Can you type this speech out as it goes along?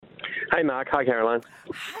Hey, Mark. Hi, Caroline.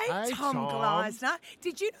 Hey, Hey, Tom Tom. Gleisner.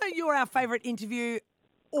 Did you know you're our favourite interview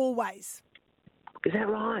always? Is that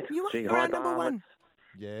right? You are. Gee, You're our hi, number Barb. one.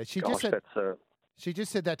 Yeah, she Gosh, just said that's... she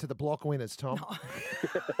just said that to the block winners, Tom.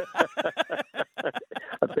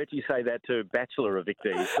 I bet you say that to Bachelor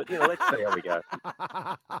evictees, but, let's see how we go.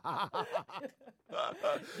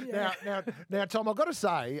 Now, Tom, I've got to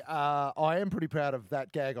say, I am pretty proud of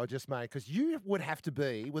that gag I just made because you would have to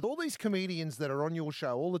be, with all these comedians that are on your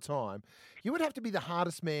show all the time, you would have to be the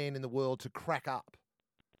hardest man in the world to crack up.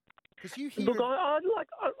 Because you hear... Look,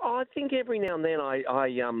 I think every now and then I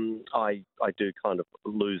do kind of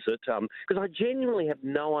lose it because I genuinely have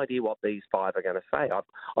no idea what these five are going to say.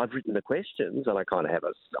 I've written the questions and I kind of have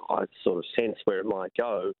a sort of sense where it might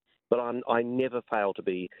go, but I never fail to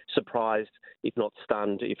be surprised, if not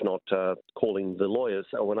stunned, if not calling the lawyers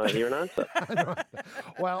when I hear an answer. Right.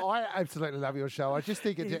 Well, I absolutely love your show. I just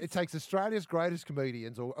think it takes Australia's greatest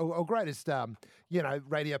comedians or greatest,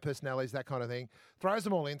 radio personalities, that kind of thing, throws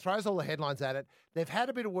them all in, throws all the headlines at it. They've had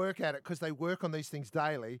a bit of work at it because they work on these things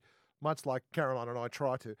daily, much like Caroline and I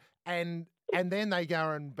try to. And then they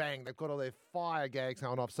go and bang, they've got all their fire gags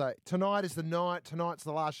going off. So tonight is the night. Tonight's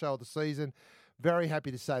the last show of the season. Very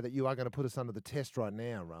happy to say that you are going to put us under the test right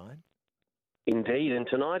now, right? Indeed, and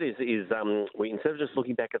tonight is we instead of just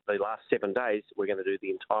looking back at the last 7 days, we're going to do the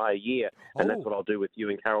entire year, and that's what I'll do with you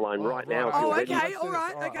and Caroline right now. If you're ready. Okay, all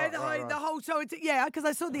right, okay. The whole show, because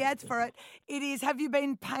I saw the ads for it. It is. Have you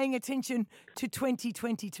been paying attention to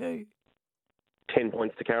 2022? 10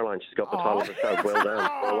 points to Caroline. She's got the title of the show. Well done.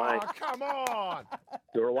 You're away. Come on.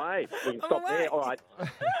 You're away. We can stop there. All right.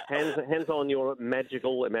 Hands on your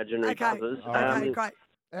magical imaginary buzzers. Okay, great.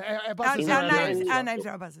 Our names are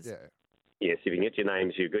our buzzers. Yeah. Yes, if you can get your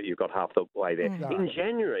names, you've got half the way there. In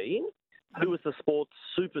January, who was the sports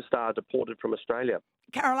superstar deported from Australia?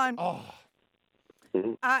 Caroline. Oh.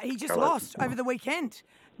 Mm-hmm. He just lost over the weekend.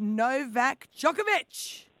 Novak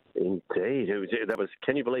Djokovic. Indeed, that was.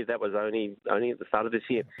 Can you believe that was only at the start of this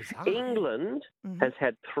year? Bizarre. England has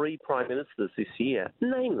had 3 prime ministers this year.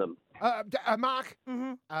 Name them. Mark,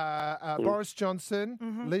 Boris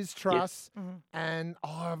Johnson, Liz Truss, and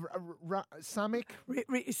Samik.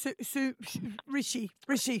 Rishi.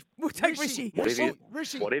 We'll take Rishi.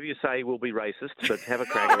 Rishi. Whatever you say will be racist, but have a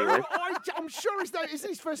crack anyway. I'm sure isn't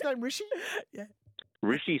his first name Rishi? Yeah.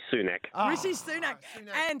 Rishi Sunak. Rishi Sunak.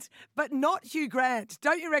 But not Hugh Grant.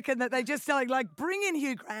 Don't you reckon that they just like bring in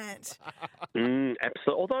Hugh Grant? Absolutely.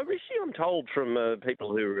 Although Rishi, I'm told from people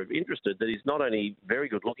who are interested that he's not only very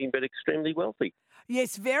good looking but extremely wealthy.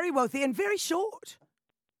 Yes, very wealthy and very short.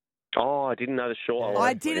 Oh, I didn't know the short.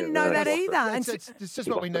 I didn't know that either. It's just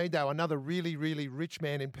what we need, though. Another really, really rich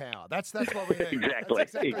man in power. That's what we need. Exactly.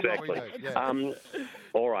 What we need. Yeah.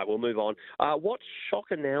 All right, we'll move on. What shock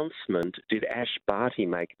announcement did Ash Barty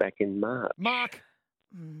make back in March? Mark.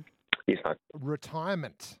 Yes, no.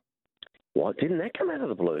 Retirement. What? Didn't that come out of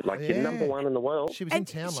the blue? Like, you're number one in the world. She was in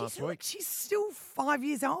town last week. She's still 5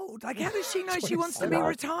 years old. Like, how does she know she wants to be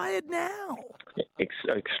retired now?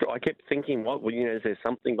 I kept thinking, is there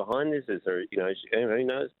something behind this? Is there, who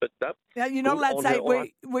knows? But you're not allowed to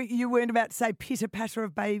say, you weren't about to say pitter patter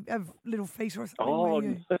of little feet or something, were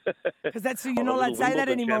you? Because you're not allowed to say that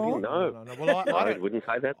anymore. No. Well, I wouldn't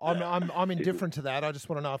say that. I'm indifferent to that. I just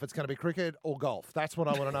want to know if it's going to be cricket or golf. That's what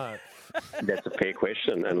I want to know. That's a fair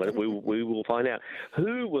question, and we will find out.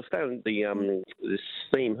 Who will stay on this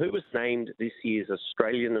theme? Who was named this year's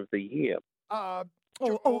Australian of the Year?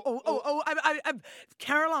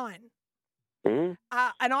 Caroline. And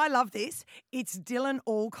I love this. It's Dylan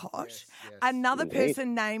Alcott, Yes. another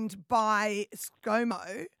person named by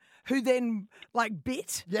ScoMo, who then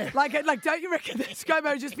bit. Yeah. Like don't you reckon that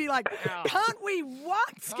ScoMo just be like, can't we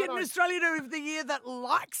get an Australian of the Year that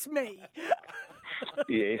likes me?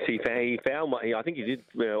 Yes, he found one. I think he did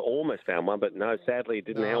almost found one, but no, sadly it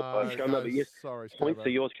didn't help. ScoMo, but yes, sorry, points are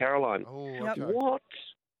yours, Caroline. Oh, okay.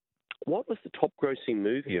 What was the top grossing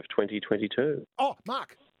movie of 2022? Oh,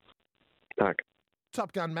 Mark.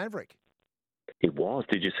 Top Gun Maverick. It was.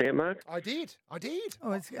 Did you see it, Mark? I did. I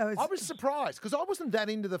was surprised because I wasn't that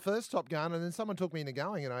into the first Top Gun, and then someone took me into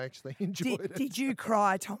going, and I actually enjoyed it. Did you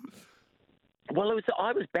cry, Tom? Well,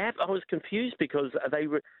 I was confused because they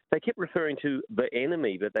kept referring to the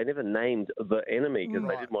enemy, but they never named the enemy because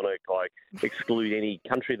they didn't want to exclude any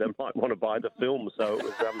country that might want to buy the film. So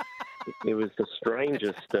it was the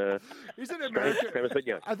strangest. Isn't America? Premise, but,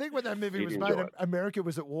 I think when that movie was made, America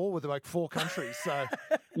was at war with 4 countries. So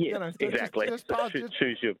yeah, exactly.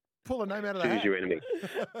 Pull a name out of the hat. Choose your enemy.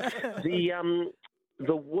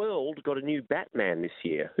 The world got a new Batman this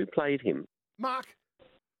year. Who played him? Mark.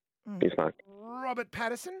 Yes, Mark. Robert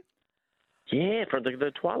Pattinson? Yeah, from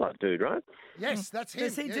the Twilight dude, right? Yes, that's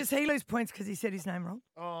him. Does he lose points because he said his name wrong?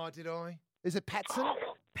 Oh, did I? Is it Patson?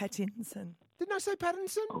 Pattinson. Didn't I say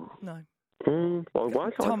Pattinson? No. Well, I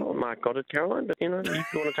thought Mark got it, Caroline, but, if you want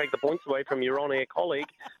to take the points away from your on-air colleague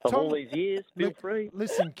of all these years, feel free.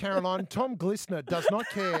 Listen, Caroline, Tom Gleisner does not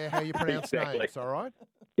care how you pronounce names, all right?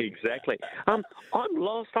 Exactly. I'm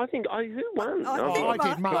lost. I think who won? I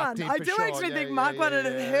think Mark won. I do actually think Mark won, and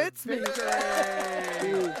it hurts me.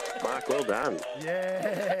 Mark, well done.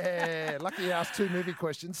 Yeah. Lucky you asked 2 movie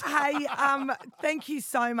questions. Hey, thank you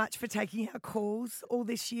so much for taking our calls all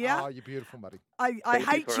this year. Oh, you're beautiful, buddy. I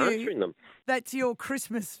hate answering them. That your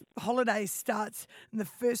Christmas holiday starts in the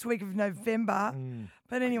first week of November.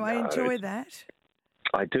 But anyway, enjoy that.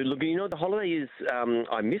 I do. Look, the holiday is,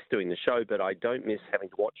 I miss doing the show, but I don't miss having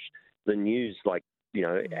to watch the news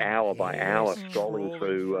hour by hour scrolling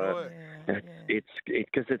through. It's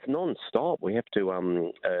because it's non-stop. We have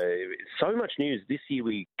to so much news. This year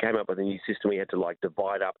we came up with a new system. We had to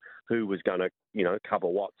divide up who was going to cover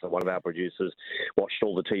what. So one of our producers watched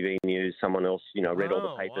all the TV news. Someone else read all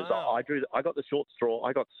the papers. Wow. I got the short straw.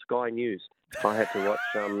 I got Sky News. I had to watch.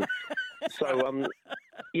 So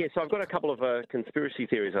I've got a couple of conspiracy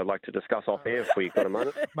theories I'd like to discuss off air if we've got a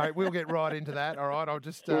moment. Mate, we'll get right into that, all right? I'll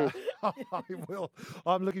just, I will.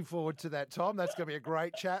 I'm looking forward to that, Tom. That's going to be a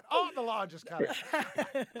great chat. Oh, the line just cut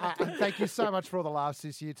it. And thank you so much for all the laughs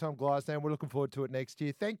this year, Tom Gleisner. We're looking forward to it next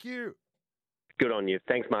year. Thank you. Good on you.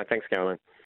 Thanks, Mark. Thanks, Caroline.